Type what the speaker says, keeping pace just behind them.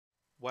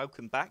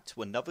Welcome back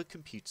to another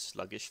Computer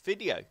Sluggish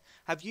video.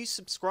 Have you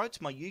subscribed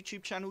to my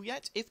YouTube channel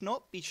yet? If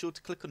not, be sure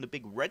to click on the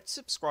big red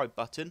subscribe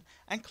button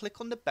and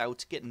click on the bell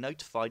to get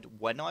notified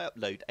when I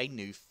upload a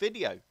new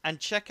video. And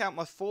check out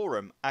my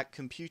forum at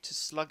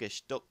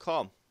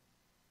computersluggish.com.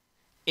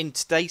 In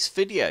today's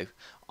video,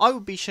 I will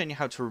be showing you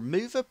how to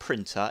remove a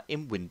printer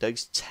in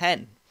Windows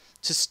 10.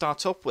 To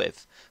start off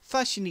with,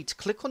 first you need to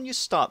click on your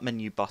Start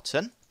menu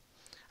button,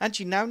 and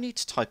you now need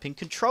to type in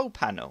Control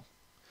Panel.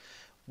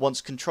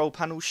 Once Control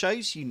Panel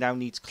shows, you now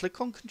need to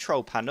click on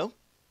Control Panel,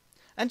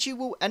 and you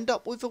will end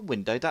up with a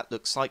window that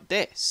looks like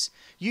this.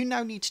 You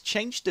now need to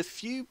change the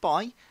view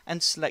by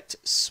and select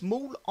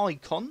Small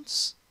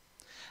Icons,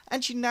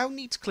 and you now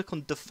need to click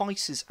on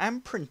Devices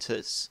and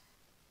Printers,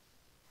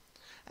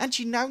 and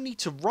you now need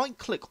to right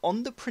click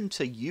on the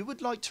printer you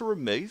would like to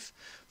remove.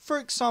 For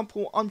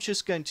example, I'm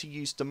just going to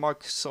use the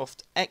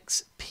Microsoft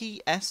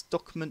XPS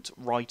document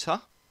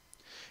writer.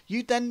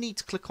 You then need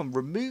to click on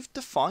Remove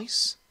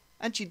Device,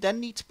 and you then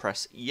need to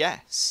press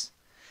yes.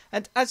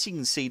 And as you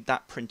can see,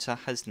 that printer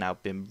has now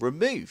been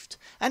removed,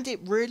 and it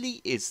really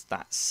is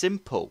that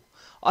simple.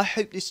 I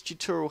hope this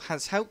tutorial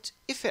has helped.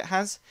 If it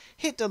has,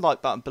 hit the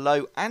like button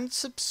below and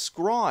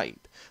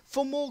subscribe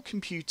for more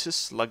Computer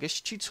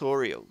Sluggish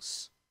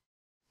tutorials.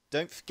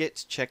 Don't forget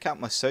to check out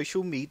my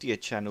social media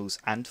channels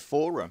and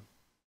forum.